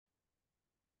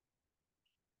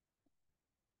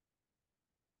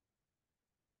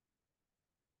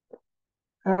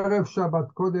ערב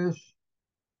שבת קודש,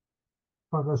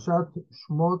 פרשת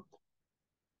שמות,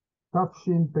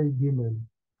 תשפ"ג.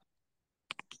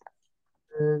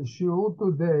 Shiur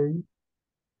today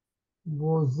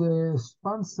was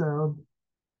sponsored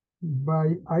by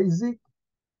Isaac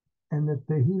and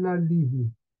Tehila Levy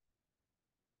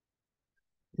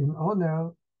in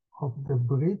honor of the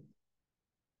Brit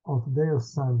of their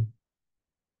son.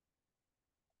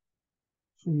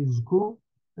 שיזכו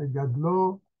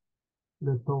וגדלו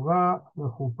לתורה,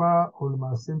 לחופה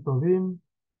ולמעשים טובים,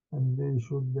 and they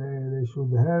should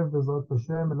have בעזרת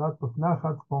השם a lot of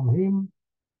נחת from him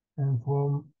and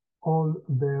from all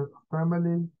their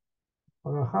family.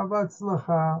 ברכה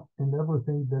והצלחה in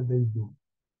everything that they do.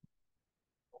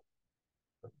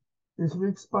 This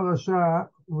week's parasha,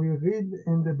 we read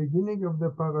in the beginning of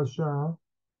the parasha,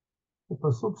 the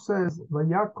pasuk says,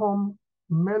 "Vayakom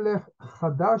melech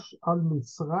chadash al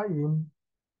Mitzrayim,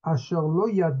 asher lo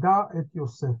yada et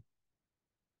Yosef."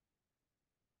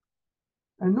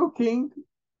 A new king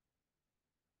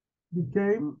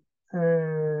became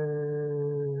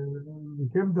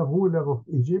the ruler of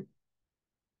Egypt,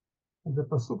 and the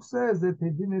pasuk says that he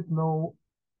didn't know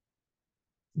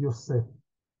Yosef.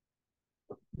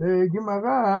 The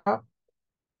Gemara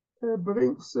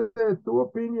brings two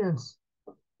opinions.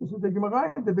 This is the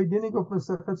Gemara in the beginning of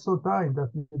Masechet Sotah,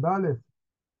 that Yud Aleph.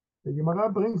 The Gemara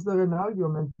brings there an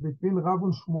argument between Rav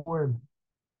and Shmuel.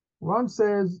 One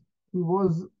says he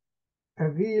was a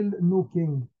real new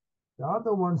king. The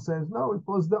other one says, no, it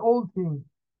was the old king,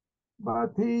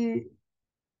 but he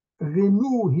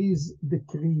renewed his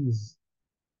decrees.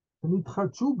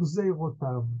 ונתחדשו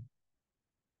גזירותיו.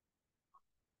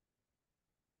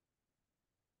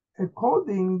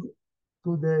 According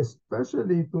to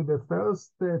especially to the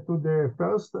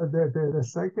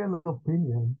second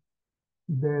opinion,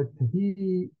 that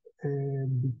he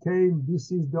became,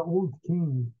 this is the old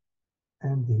king,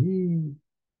 and he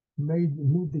made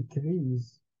new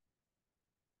decrees,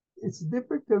 it's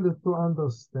difficult to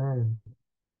understand.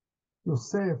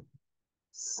 Yosef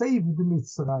saved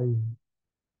Mitzrayim,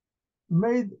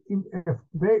 made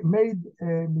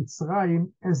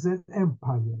Mitzrayim as an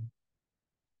empire.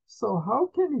 So how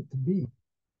can it be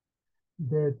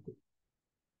that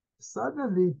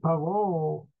suddenly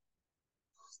Paro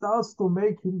starts to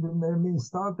make him,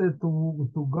 started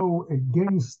to go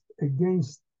against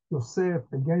Yosef,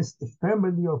 against the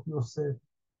family of Yosef?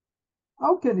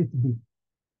 How can it be?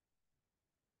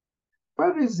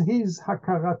 Where is his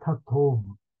hakarat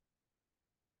hatov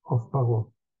of Paro?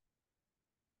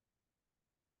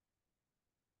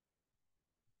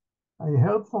 I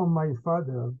heard from my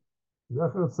father,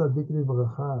 Zecher Tzadik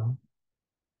Livracha,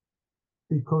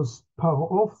 because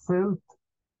Paro felt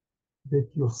that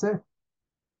Yosef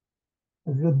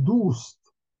reduced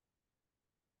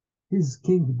his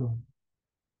kingdom,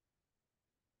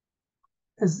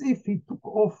 as if he took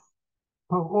off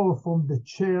Paro from the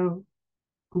chair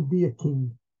to be a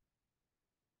king.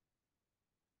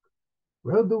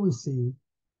 Where do we see?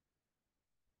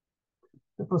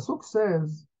 The pasuk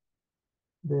says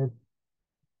that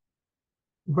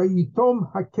ויתום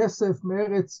הכסף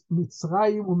מארץ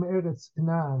מצרים ומארץ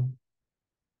כנען.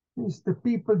 Means the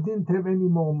people didn't have any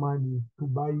more money to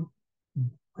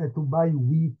buy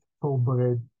wheat for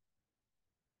bread.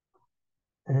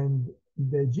 And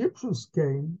the Egyptians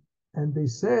came and they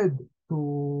said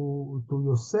to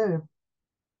Yosef,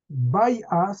 buy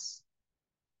us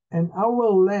and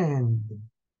our land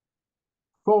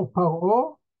for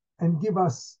Paro and give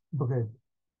us bread.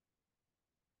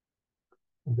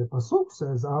 And the pasuk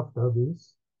says after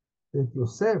this, that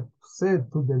Yosef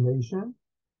said to the nation,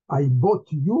 I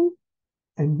bought you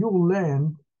and your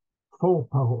land for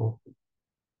Paro.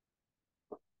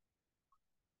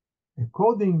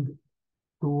 According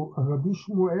to Rabbi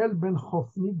Shmuel ben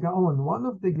Chofni Gaon, one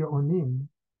of the Gaonim,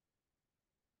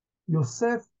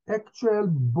 Yosef actually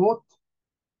bought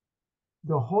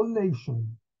the whole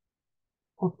nation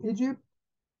of Egypt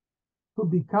to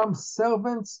become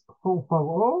servants for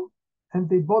Paro, and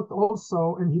he bought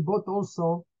also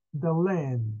the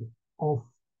land of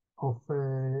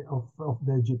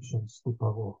the Egyptians to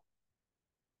Paro.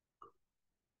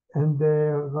 And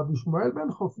Rabbi Shmuel ben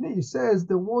Chofni says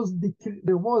there was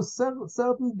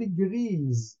certain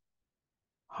degrees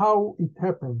how it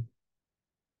happened,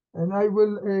 and I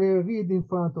will read in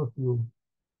front of you.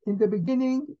 In the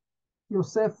beginning,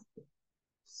 Yosef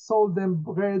sold them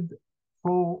bread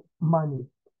for money.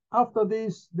 After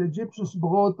this, the Egyptians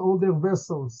brought all their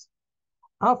vessels.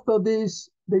 After this,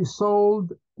 they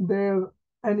sold their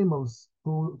animals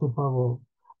to Paro.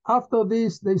 After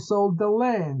this, they sold the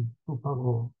land to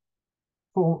Paro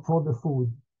for the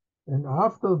food. And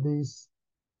after this,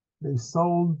 they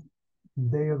sold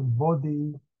their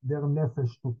body, their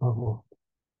nefesh to Paro.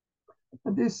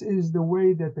 And this is the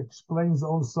way that explains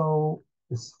also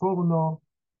the Sforno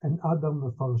and other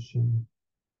Mefarshim.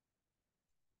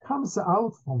 Comes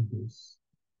out from this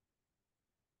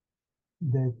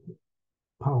that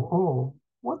Paro,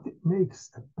 what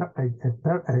makes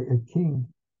a king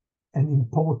an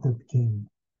important king?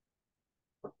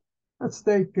 Let's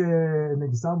take an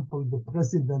example, the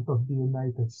President of the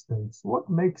United States. What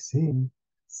makes him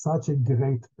such a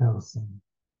great person?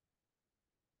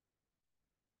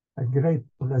 A great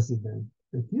president.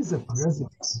 That he's a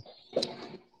president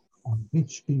on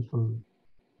rich people.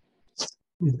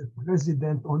 He's a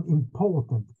president on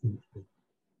important people.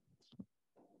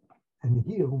 And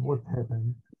here what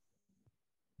happened,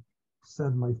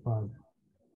 said my father.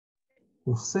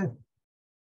 Joseph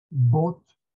bought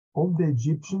all the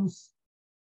Egyptians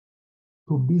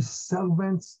to be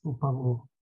servants to Paro.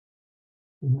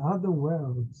 In other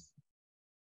words,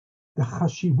 the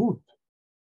Chashivut,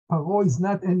 Paro is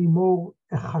not anymore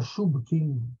a Chashub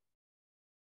king.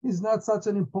 He's not such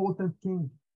an important king.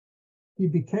 He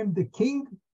became the king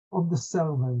of the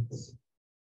servants.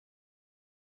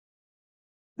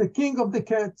 The king of the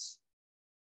cats.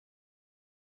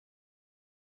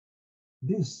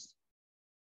 This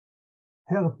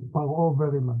hurt Paro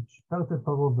very much, hurted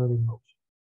Paro very much.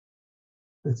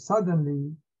 That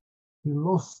suddenly he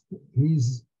lost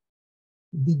his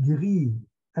degree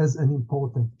as an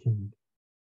important king.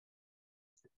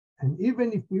 And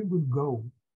even if we will go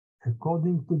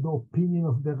according to the opinion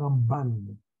of the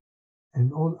Ramban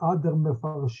and all other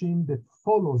Mefarshim that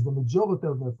follows, the majority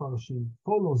of Mefarshim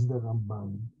follows the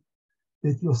Ramban,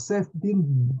 that Yosef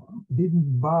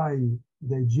didn't buy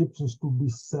the Egyptians to be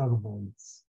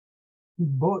servants. He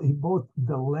bought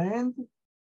the land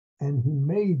and he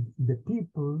made the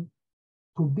people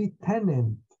to be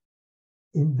tenant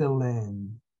in the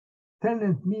land.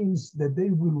 Tenant means that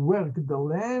they will work the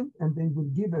land and they will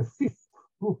give a fifth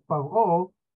to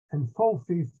Paro and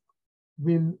 4/5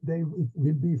 it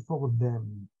will be for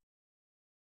them.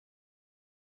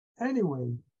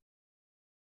 Anyway,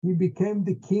 he became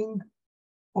the king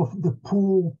of the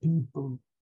poor people.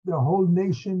 The whole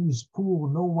nation is poor.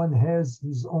 No one has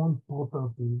his own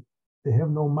property. They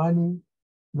have no money,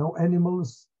 no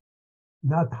animals,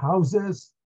 not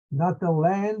houses, not a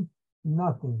land,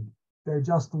 nothing. They're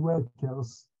just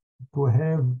workers to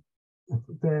have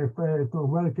to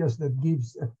workers that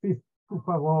gives a fifth to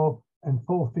Paro and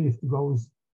 4/5 goes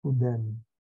to them.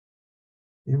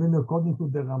 Even according to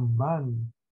the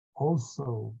Ramban,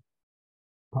 also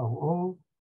Paro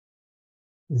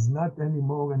is not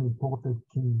anymore an important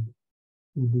king.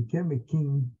 He became a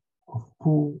king of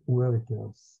poor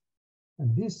workers.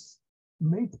 And this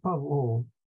made Paro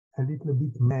a little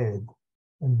bit mad.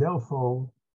 And therefore,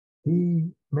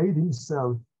 he made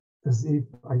himself as if,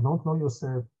 I don't know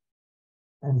Yosef,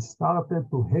 and started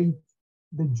to hate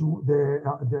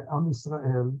the Am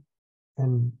Israel.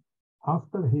 And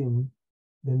after him,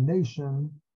 the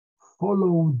nation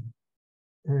followed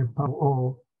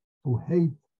Paro to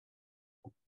hate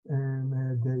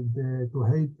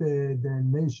the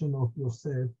nation of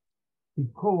Yosef,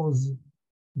 because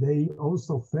they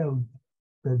also felt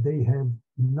that they have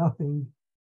nothing,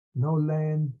 no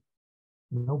land,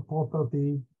 no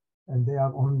property, and they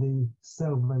are only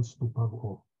servants to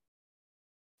Paro.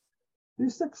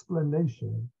 This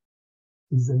explanation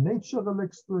is a natural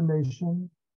explanation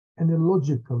and a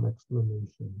logical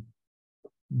explanation.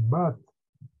 But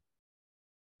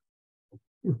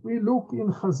if we look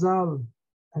in Chazal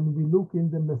and we look in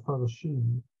the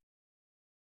Mefarshim,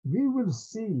 we will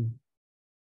see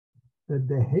that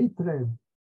the hatred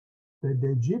that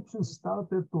the Egyptians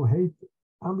started to hate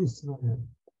Am Israel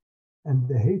and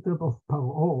the hatred of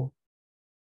Paro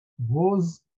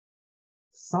was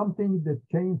something that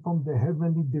came from the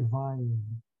heavenly divine.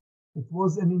 It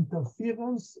was an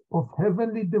interference of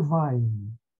heavenly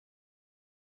divine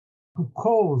to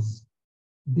cause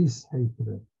this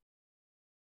hatred.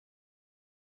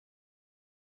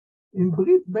 In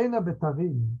Brit Bein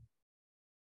HaBetarim,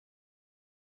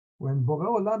 when Borei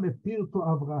Olam appeared to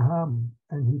Abraham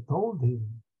and he told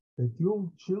him that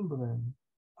your children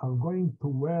are going to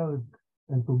work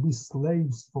and to be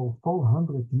slaves for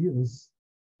 400 years,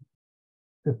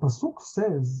 the Pasuk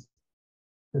says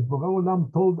that Borei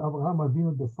Olam told Abraham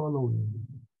Avinu the following: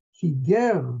 Ki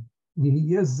ger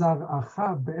yihye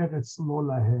zar'acha be'eretz lo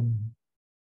lahem.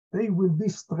 They will be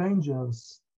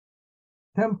strangers,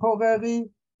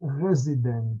 temporary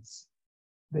residents.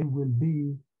 They will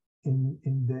be in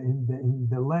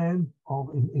the land of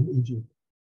in Egypt.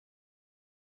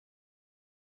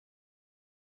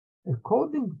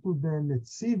 According to the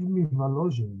Netziv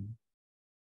Mivolozhin,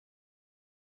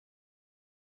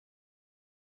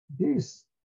 this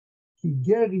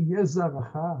Kigeri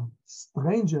Yezaracha,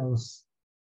 strangers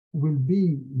will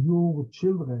be your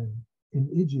children in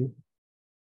Egypt,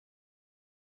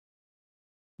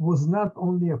 was not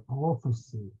only a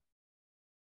prophecy,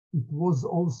 it was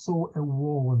also a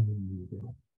warning.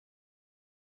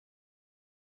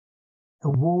 A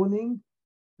warning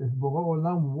that Borei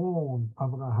Olam warned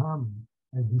Abraham,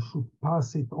 and he should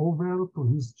pass it over to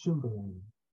his children.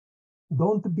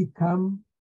 Don't become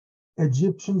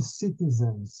Egyptian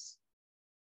citizens.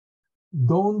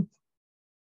 Don't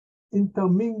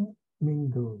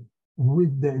intermingle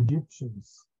with the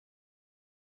Egyptians.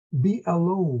 Be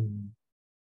alone.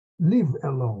 Live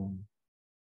alone.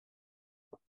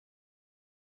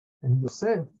 And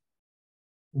Yosef,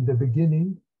 in the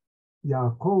beginning,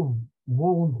 Yaakov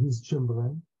warned his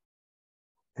children,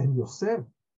 and Yosef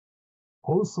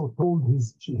also told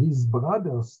his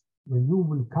brothers, when you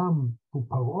will come to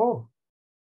Paro,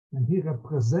 and he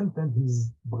represented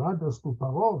his brothers to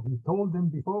Paro, he told them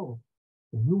before,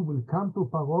 when you will come to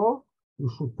Paro, you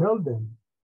should tell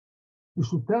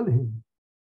him,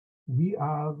 we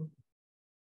are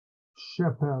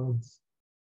shepherds.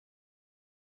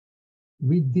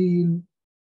 We deal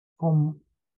from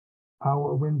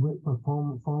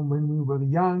when we were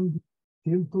young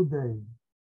till today.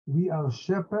 We are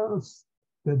shepherds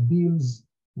that deals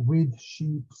with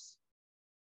sheep,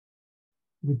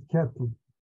 with cattle.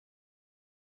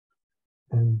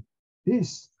 And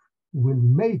this will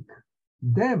make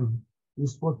them,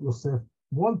 is what Yosef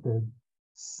wanted,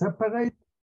 separated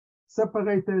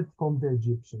from the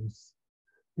Egyptians.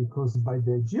 Because by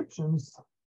the Egyptians,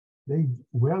 they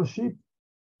worship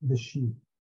the sheep,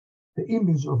 the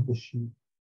image of the sheep.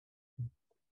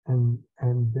 And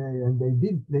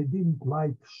they didn't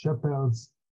like shepherds,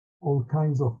 all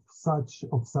kinds of such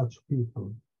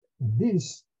people.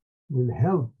 This will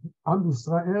help Am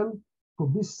Israel to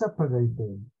be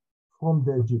separated from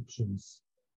the Egyptians.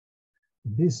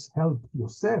 This helped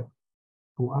Yosef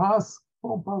to ask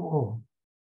for Paro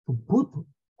to put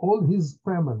all his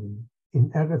family in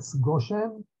Eretz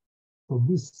Goshen to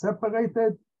be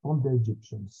separated from the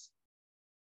Egyptians.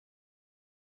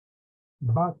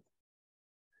 But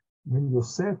when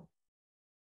Yosef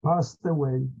passed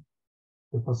away,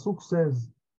 the Pasuk says,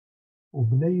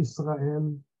 Ubnei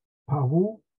Yisrael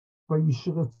paru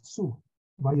vayishretzu,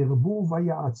 vayirbu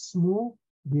vaya'atzmu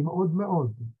bim'od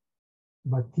me'od,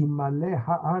 vatimale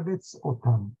ha'aretz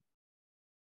otam.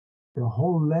 The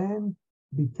whole land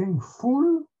became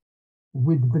full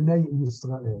with Bnei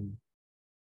Yisrael.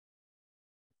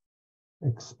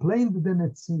 Explained the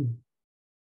Netziv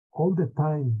all the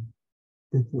time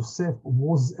that Yosef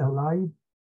was alive,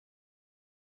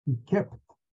 he kept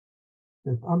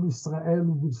that Am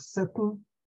Yisrael will settle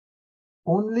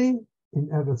only in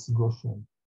Eretz Goshen.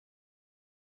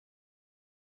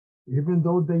 Even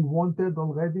though they wanted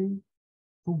already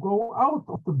to go out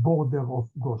of the border of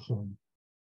Goshen.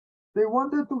 They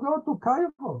wanted to go to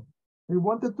Cairo. They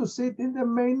wanted to sit in the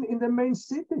main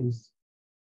cities.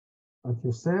 But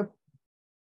Yosef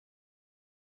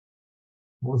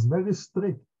was very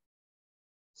strict,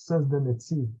 says the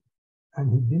Netziv,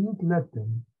 and he didn't let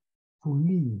them to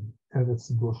leave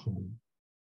Eretz Goshen,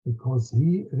 because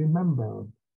he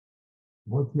remembered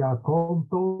what Yaakov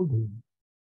told him,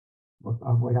 what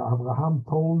Abraham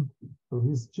told to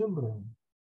his children.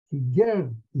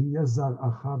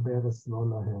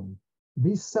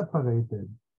 Be separated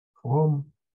from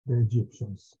the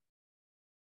Egyptians.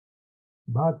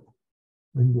 But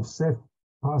when Yosef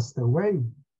passed away,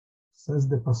 says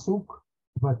the Pasuk,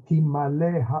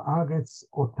 Vatimale haaretz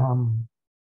otam.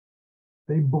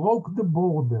 They broke the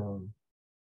border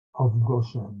of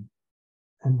Goshen,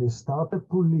 and they started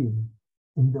to live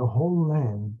in the whole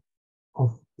land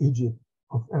of Egypt,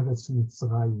 of Eretz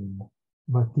Mitzrayim.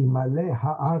 Vatimale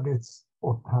haaretz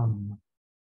otam.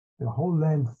 The whole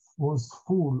land was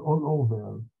full all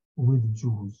over with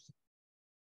Jews.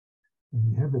 And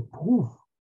we have a proof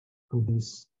to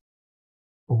this.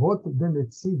 Wrote the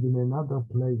Netziv in another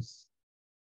place.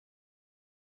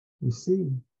 We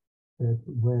see that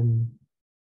when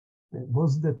it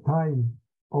was the time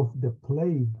of the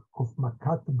plague of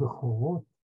Makat Bechorot,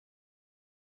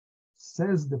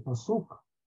 says the Pasuk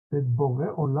that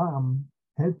Borei Olam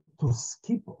had to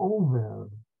skip over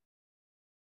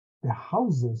the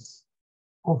houses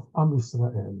of Am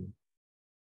Israel.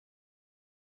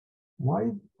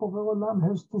 Why Borei Olam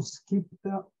has to skip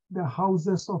the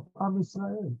houses of Am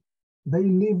Israel? They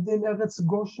lived in Eretz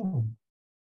Goshen.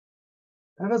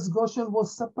 Eretz Goshen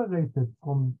was separated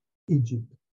from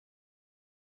Egypt.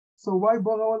 So why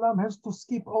Borei Olam has to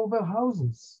skip over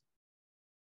houses?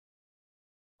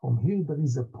 From here there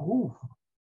is a proof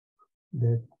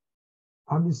that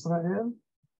Am Yisrael,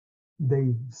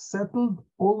 they settled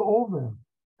all over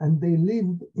and they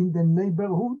lived in the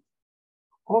neighborhood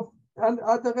of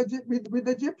other with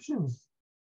Egyptians.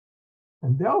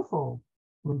 And therefore,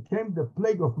 when came the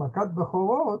plague of Makat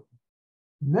Bechorot,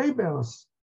 neighbors,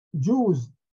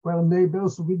 Jews, were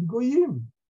neighbors with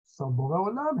Goyim. So Borei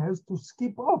Olam has to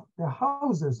skip off the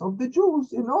houses of the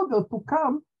Jews in order to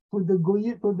come to the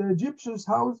Goyim, to the Egyptians'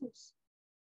 houses.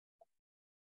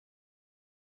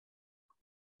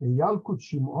 The Yalkut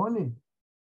Shimoni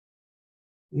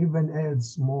even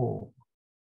adds more.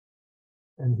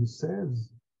 And he says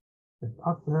that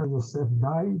after Yosef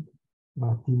died,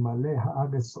 Vatimale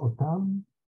haaretz otam,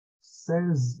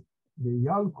 says the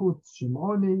Yalkut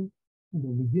Shimoni in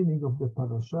the beginning of the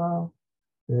Parashat,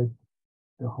 that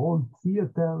the whole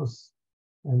theaters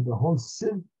and the whole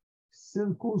circus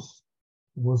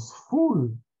was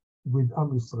full with Am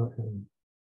Yisrael.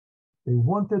 They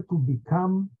wanted to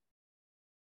become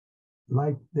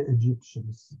like the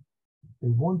Egyptians. They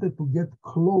wanted to get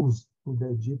close to the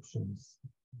Egyptians.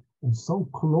 And so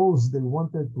close they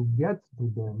wanted to get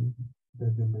to them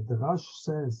that the Midrash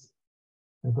says,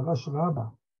 Midrash Rabbi,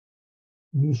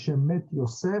 Mishemet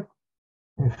Yosef,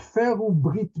 Heferu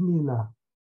Brit Mila,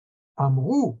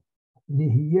 Amru,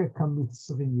 Nihye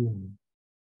Kamitzriyim.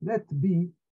 Let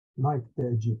be like the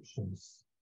Egyptians.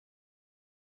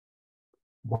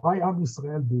 Why Am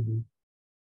Yisrael did it?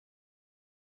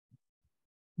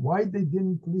 Why they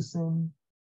didn't listen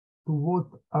to what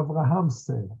Abraham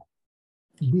said?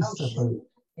 Be separate.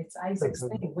 It's Isaac's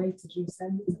thing. Wait, did you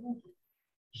send it to me?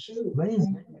 Shoot.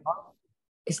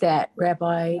 Is that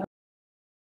Rabbi?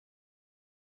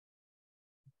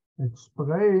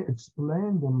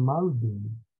 Explain the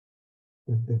Malbim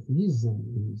that the reason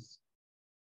is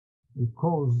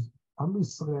because Am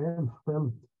Yisrael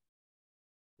felt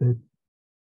that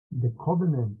the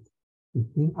covenant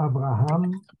between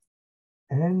Abraham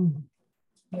and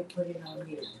between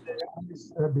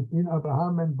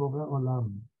Abraham and Borei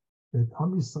Olam, that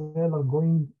Am Yisrael are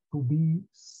going to be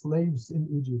slaves in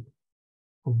Egypt,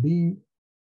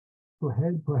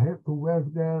 to work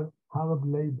there hard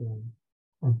labor,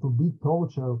 and to be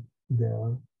tortured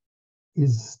there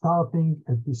is starting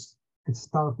it's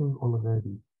starting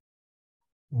already.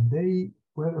 And they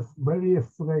were very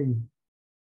afraid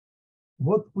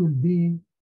what will be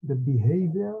the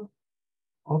behavior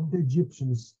of the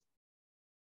Egyptians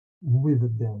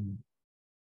with them.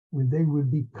 They will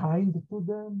be kind to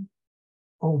them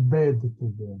or bad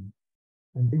to them.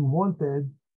 And they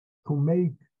wanted to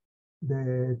make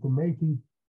it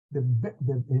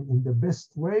in the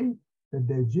best way, that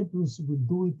the Egyptians will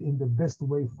do it in the best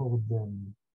way for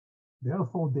them.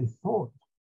 Therefore, they thought,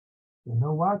 you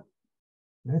know what?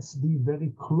 Let's be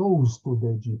very close to the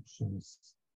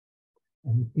Egyptians.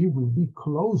 And if we will be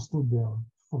close to them,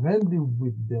 friendly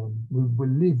with them, we will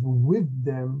live with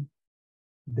them,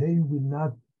 they will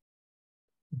not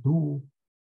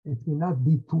it will not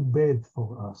be too bad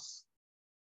for us.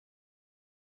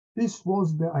 This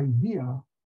was the idea,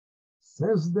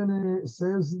 says the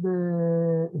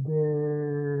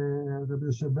Rabbi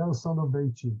Sheber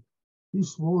Soloveitchik.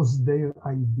 This was their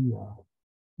idea.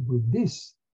 With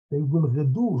this, they will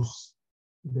reduce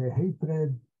the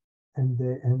hatred and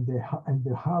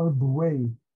the hard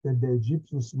way that the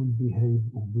Egyptians will behave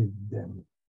with them.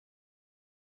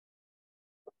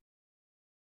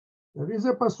 There is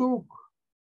a pasuk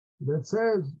that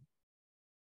says,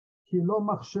 "Ki lo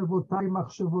machshevotai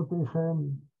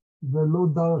machshevoteichem, velo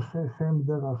darchechem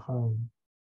derachai."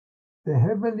 The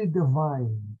heavenly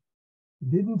divine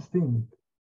didn't think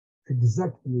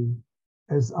exactly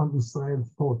as Am Yisrael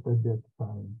thought at that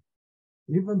time,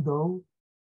 even though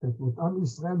that what Am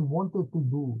Yisrael wanted to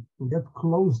do, to get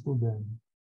close to them,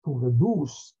 to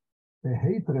reduce the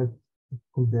hatred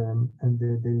to them, and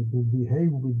they will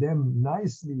behave with them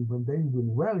nicely when they will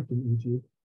work in Egypt,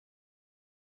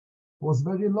 was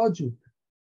very logic.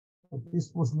 But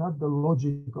this was not the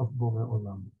logic of Borei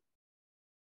Olam.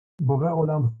 Borei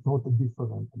Olam thought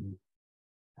differently.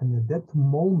 And at that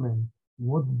moment,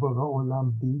 what Borei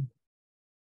Olam did,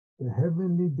 the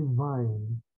heavenly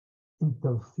divine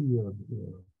interfered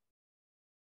here.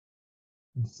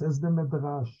 It says the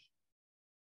Midrash,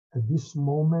 at this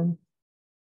moment,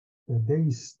 that they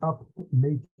stopped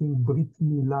making Brit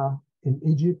Milah in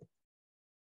Egypt,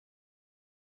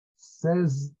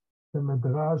 says the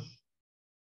Midrash,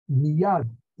 miyad,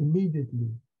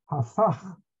 immediately,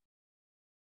 hafach,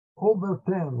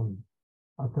 overturned,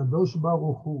 HaKadosh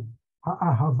Baruch Hu,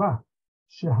 ha'ahava,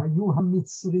 shehayu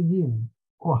hamitzriyim,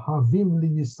 אוהבים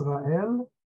לישראל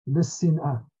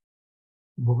לשנאה.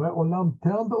 בורא עולם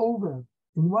turned over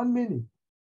in 1 minute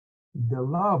the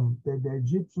love that the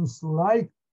Egyptians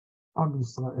liked Am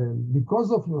Israel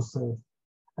because of Yosef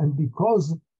and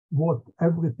because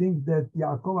everything that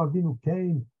Yaakov Avinu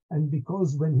came, and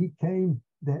because when he came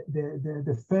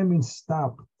the famine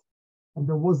stopped and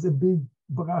there was a big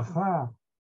bracha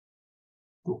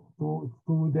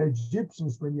to the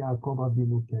Egyptians when Yaakov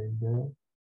Avinu came there.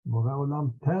 Borei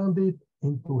Olam turned it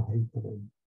into hatred.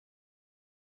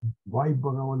 Why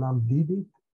Borei Olam did it,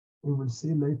 we will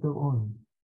see later on.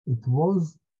 It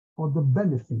was for the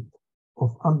benefit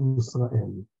of Am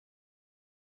Israel.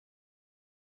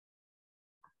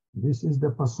 This is the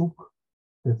pasuk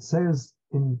that says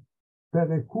in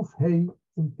Perek Kuf Hei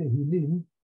in Tehillim,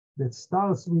 that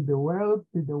starts with the words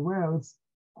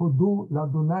Hodu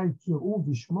Ladonai Kir'u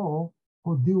Vishmo,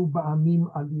 Hodiu Ba'amim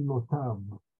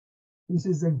Alilotav. This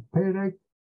is a perek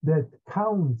that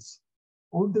counts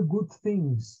all the good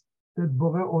things that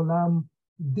Borei Olam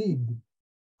did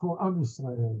for Am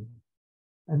Israel.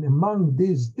 And amongst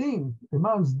these things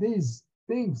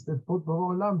that Borei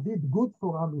Olam did good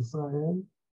for Am Israel,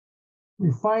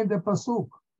 we find the pasuk,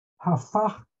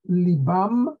 Hafach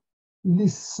libam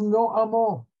lisno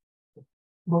amo.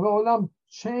 Borei Olam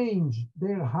changed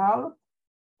their heart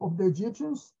of the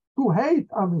Egyptians to hate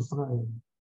Am Israel.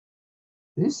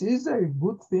 This is a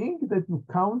good thing that you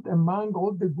count among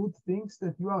all the good things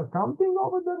that you are counting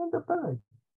over there in the Perek.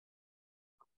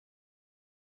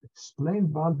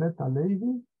 Explained Baal Bet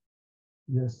HaLevi,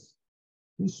 yes,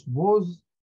 this was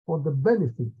for the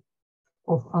benefit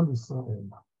of Am Israel.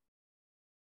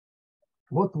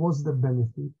 What was the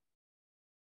benefit?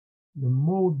 The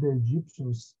more the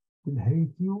Egyptians will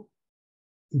hate you,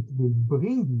 it will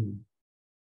bring you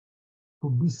to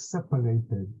be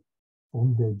separated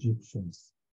from the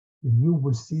Egyptians. When you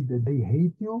will see that they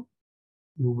hate you,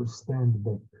 you will stand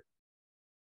back.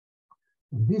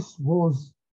 And this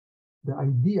was the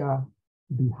idea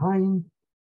behind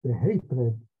the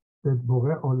hatred that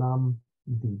Borei Olam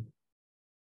did.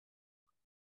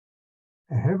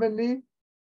 A heavenly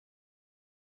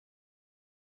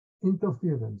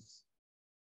interference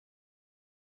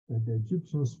that the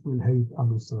Egyptians will hate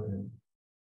Am Israel.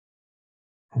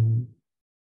 And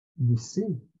we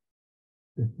see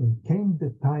that when came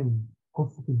the time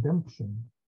of redemption,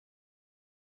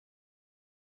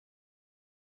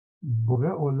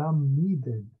 Borei Olam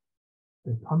needed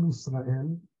that Am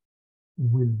Israel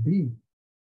will be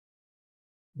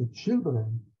the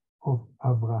children of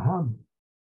Abraham,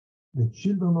 the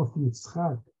children of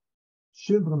Yitzchak,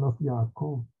 children of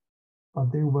Yaakov,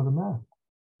 but they were not,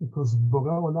 because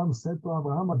Borei Olam said to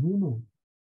Abraham Avinu,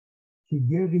 Ki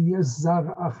ger yeh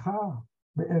zar'acha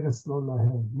be'eretz lo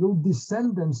lahem. Your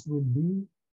descendants will be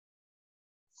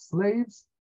slaves,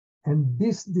 and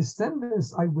these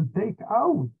descendants I will take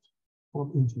out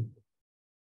from Egypt.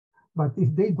 But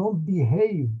if they don't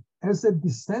behave as a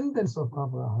descendants of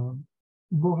Abraham,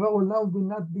 Borei Olam will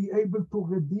not be able to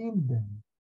redeem them.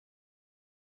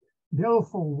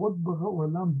 Therefore, what Borei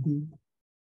Olam did,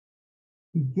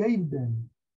 he gave them,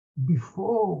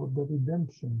 before the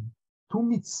redemption, 2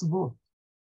 mitzvot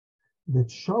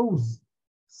that shows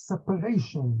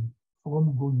separation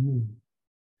from Goyim.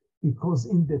 Because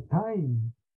in the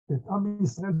time that Am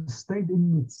Yisrael stayed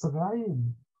in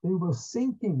Mitzrayim, they were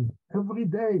sinking every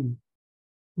day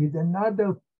with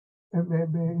another,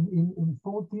 in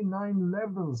 49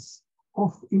 levels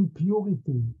of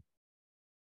impurity.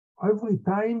 Every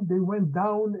time they went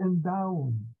down and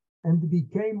down, and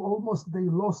became almost, they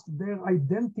lost their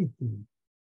identity.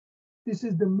 This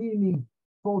is the meaning,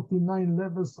 49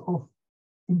 levels of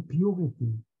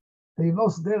impurity. They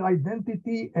lost their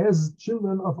identity as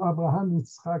children of Abraham,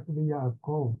 Yitzchak, and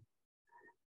Yaakov.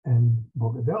 And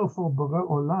therefore, Borei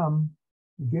Olam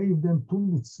gave them 2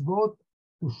 mitzvot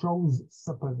to show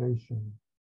separation.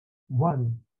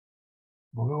 1,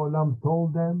 Borei Olam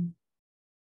told them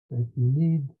that you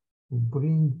need to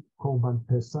bring Korban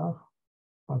Pesach,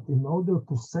 but in order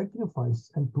to sacrifice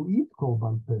and to eat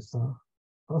Korban Pesach,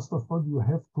 first of all, you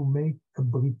have to make a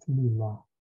Brit Milah.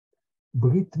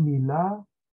 Brit Milah,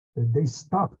 that they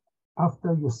stopped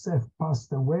after Yosef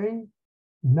passed away.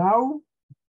 Now,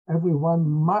 everyone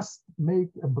must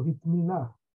make a Brit Milah.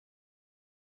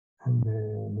 And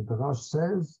the Midrash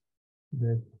says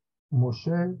that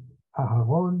Moshe,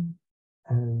 Aharon,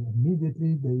 and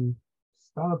immediately they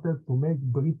started to make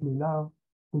Brit Milah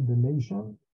to the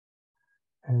nation.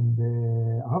 And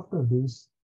after this,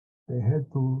 they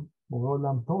had to, Borei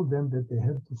Olam told them that they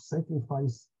had to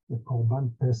sacrifice the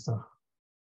Korban Pesach.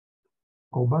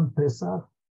 Korban Pesach,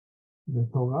 the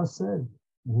Torah said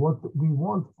what we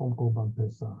want from Korban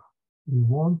Pesach. We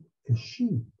want a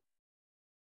sheep.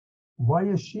 Why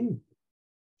a sheep?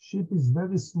 Sheep is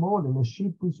very small, and a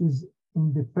sheep which is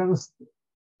in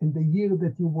the year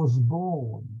that he was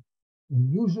born.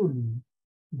 And usually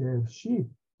the sheep,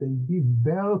 they give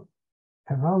birth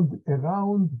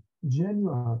around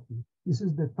January. This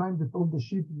is the time that all the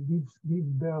sheep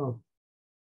give birth.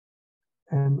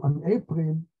 And on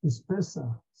April is Pesach.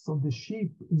 So the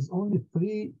sheep is only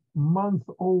 3 months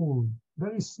old,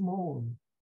 very small.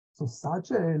 So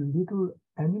such a little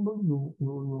animal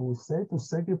you say to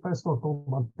sacrifice for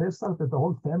Korban Pesach that the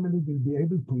whole family will be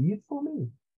able to eat for me?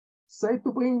 Say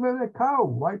to bring them a cow.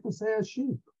 Why to say a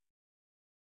sheep?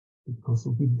 Because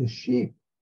with the sheep,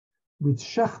 with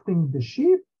shechting the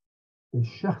sheep, they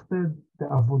shechted the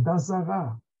Avodah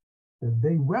Zarah that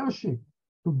they worship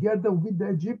together with the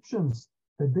Egyptians,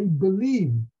 that they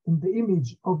believe in the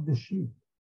image of the sheep.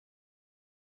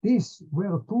 These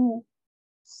were two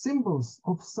symbols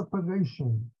of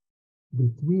separation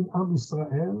between Am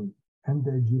Israel and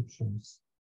the Egyptians.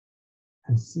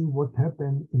 And see what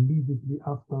happened immediately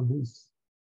after this.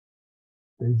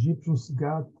 The Egyptians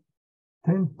got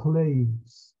 10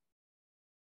 plagues.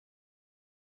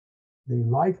 They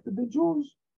liked the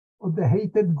Jews, or the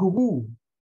hatred grew?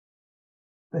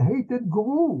 The hatred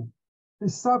grew. They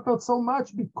suffered so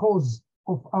much because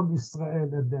of Am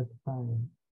Israel at that time.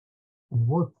 And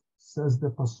what says the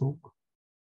Pasuk?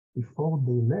 Before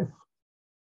they left,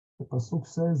 the Pasuk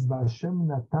says, V'Hashem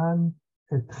natan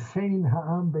et chen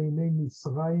ha'am b'nei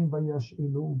Mitzrayim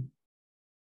v'yash'ilu.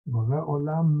 Borei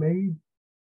Olam made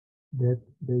that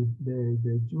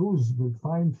the Jews will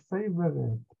find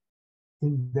favor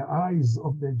in the eyes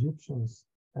of the Egyptians,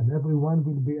 and everyone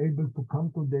will be able to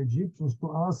come to the Egyptians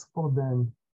to ask for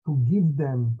them, to give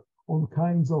them all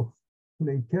kinds of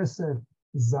klei kesef,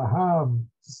 zahav,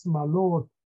 smalot,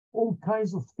 all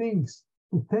kinds of things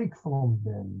to take from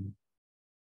them.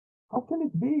 How can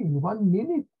it be in 1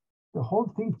 minute the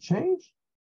whole thing changed?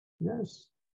 Yes,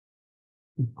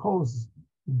 because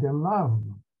the love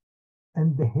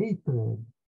and the hatred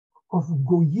of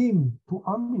Goyim to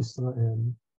Am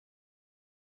Israel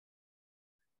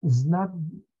is not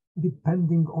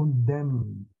depending on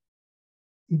them.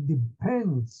 It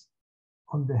depends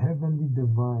on the heavenly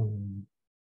divine.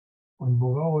 When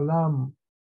Borei Olam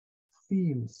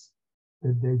feels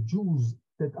that the Jews,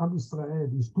 that Am Israel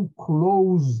is too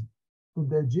close to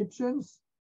the Egyptians,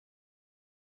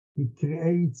 he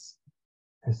creates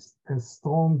a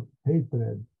strong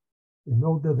hatred in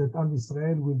order that Am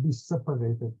Israel will be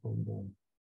separated from them.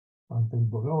 And when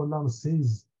Borei Olam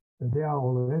sees that they are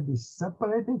already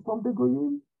separating from the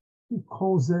Goyim, he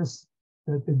causes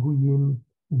that the Goyim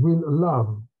will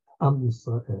love Am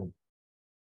Israel.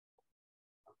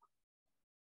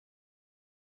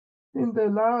 In the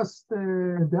last,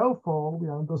 therefore, we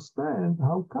understand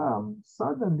how come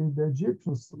suddenly the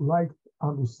Egyptians liked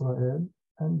Am Israel,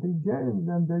 and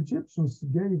the Egyptians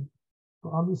gave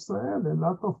to Am Israel a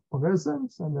lot of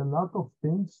presents and a lot of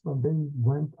things when they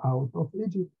went out of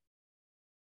Egypt.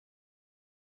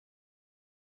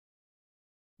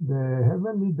 The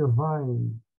heavenly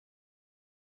divine,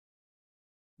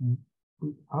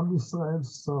 Am Israel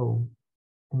saw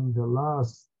in the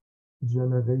last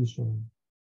generation.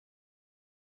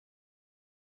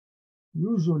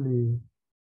 Usually,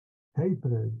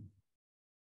 hatred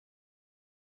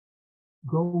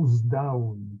goes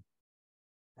down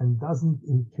and doesn't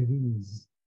increase.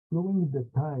 During the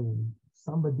time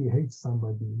somebody hates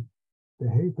somebody, the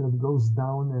hatred goes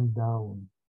down and down.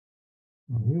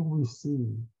 And here we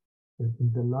see that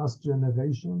in the last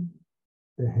generation,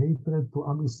 the hatred to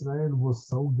Am Israel was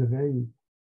so great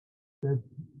that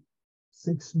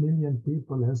 6 million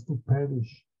people has to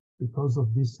perish because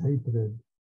of this hatred.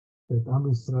 That Am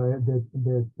Israel,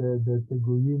 that the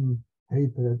Goyim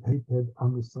hated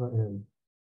Am Israel.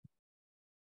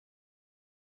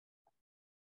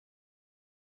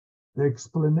 The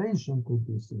explanation to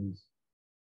this is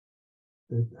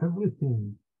that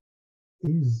everything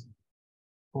is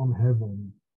from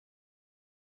heaven.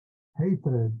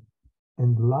 Hatred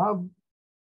and love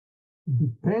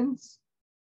depends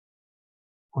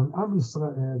on Am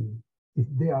Israel, if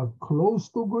they are close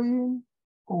to Goyim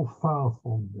or far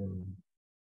from them.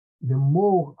 The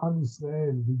more Am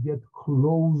Israel we get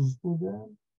close to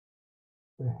them,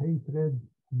 the hatred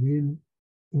will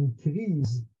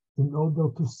increase in order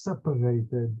to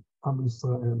separate Am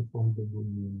Israel from the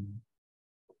Goyim.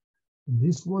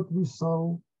 This is what we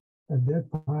saw at that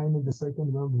time in the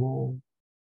Second World War,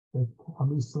 that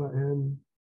Am Israel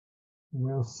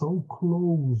were so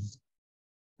close,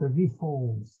 the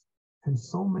reforms and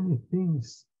so many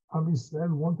things Am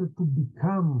Israel wanted to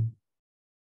become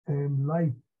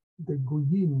like the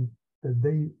goyim that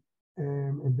they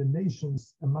and the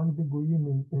nations among the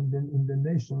goyim in the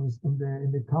nations in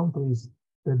the countries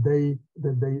that they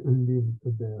lived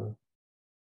there.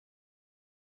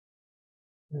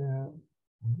 There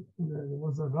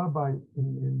was a rabbi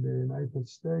in the United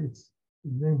States.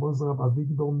 His name was Rabbi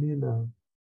Victor Miller.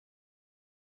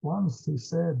 Once he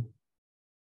said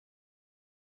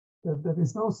that there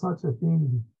is no such a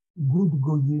thing, good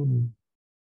goyim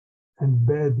and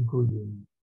bad goyim.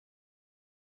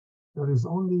 There is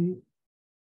only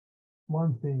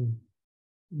one thing,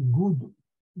 good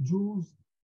Jews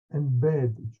and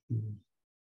bad Jews.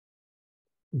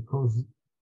 Because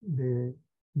the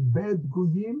bad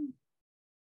goyim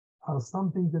are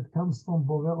something that comes from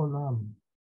Borei Olam.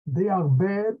 They are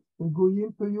bad, the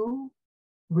goyim to you,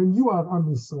 when you are Am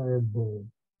Yisrael bad.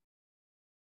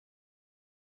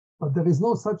 But there is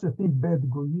no such a thing, bad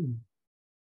goyim.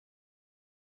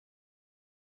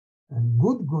 And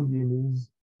good goyim is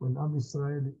when Am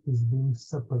Yisrael is being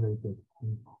separated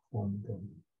from them.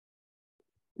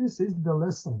 This is the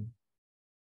lesson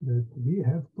that we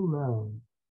have to learn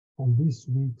from this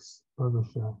week's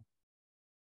Parashat.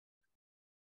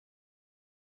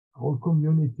 Whole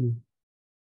community,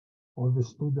 all the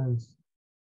students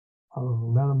are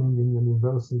learning in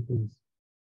universities,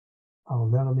 are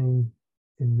learning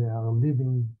are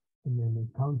living in the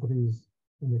countries,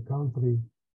 in a country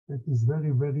that is very,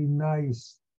 very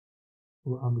nice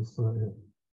to Am Yisrael.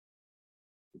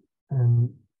 And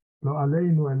lo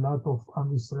aleinu, a lot of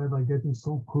Am Yisrael are getting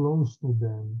so close to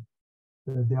them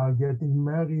that they are getting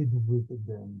married with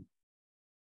them.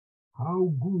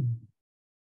 How good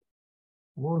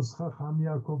was Chacham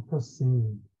Yaakov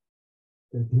Kassim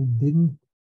that he didn't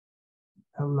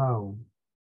allow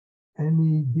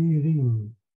any Girim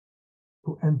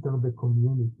to enter the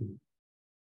community.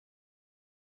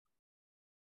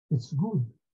 It's good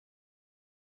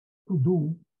to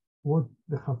do what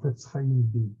the Chafetz Chaim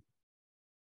did.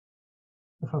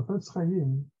 The Chafetz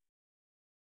Chaim,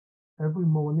 every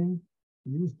morning,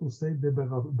 used to say the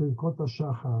Birkot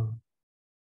HaShachar.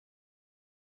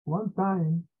 One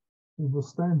time, he was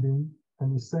standing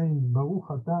and he's saying,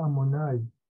 Baruch Ata Amonai,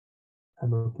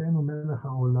 Elokeinu Melech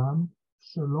HaOlam,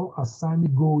 Shelo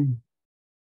Asani Goy.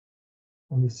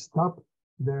 And he stopped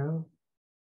there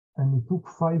and he took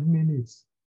 5 minutes.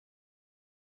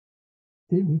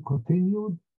 Till he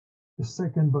continued the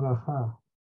second bracha,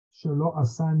 Shelo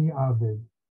Asani Aved.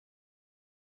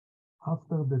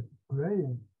 After the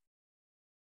prayer,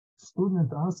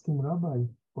 student asked him, Rabbi,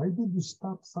 why did you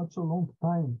stop such a long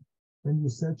time when you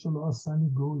said Shelo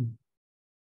Asani Goy?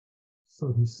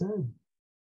 So he said,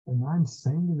 when I'm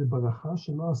saying the bracha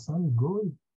Shelo Asani Goy,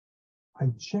 I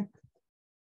checked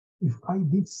if I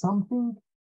did something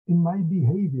in my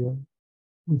behavior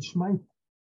which might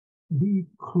be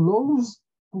close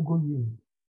to Goyim.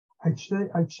 I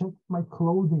checked my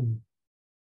clothing.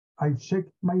 I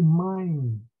checked my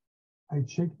mind. I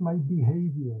checked my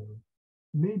behavior.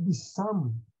 Maybe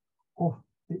some of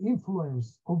the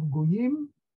influence of Goyim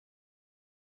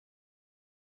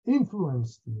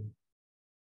influenced me.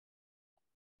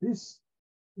 This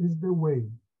is the way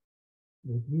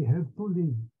that we have to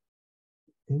live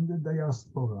in the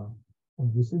diaspora,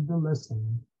 and this is the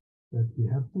lesson that we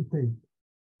have to take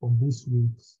from this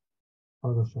week's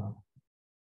Parashat.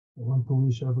 I want to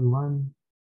wish everyone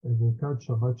a Birkat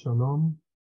Shabbat Shalom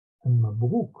and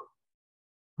Mabruk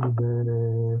to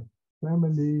the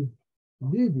family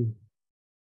Levi,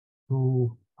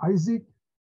 to Isaac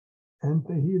and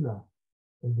Tehila,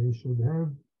 that they should have,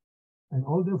 and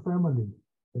all their family,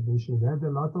 that they should have a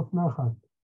lot of nachat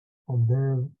from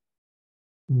their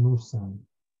new son.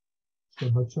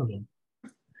 Shabbat Shalom.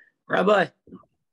 Rabbi.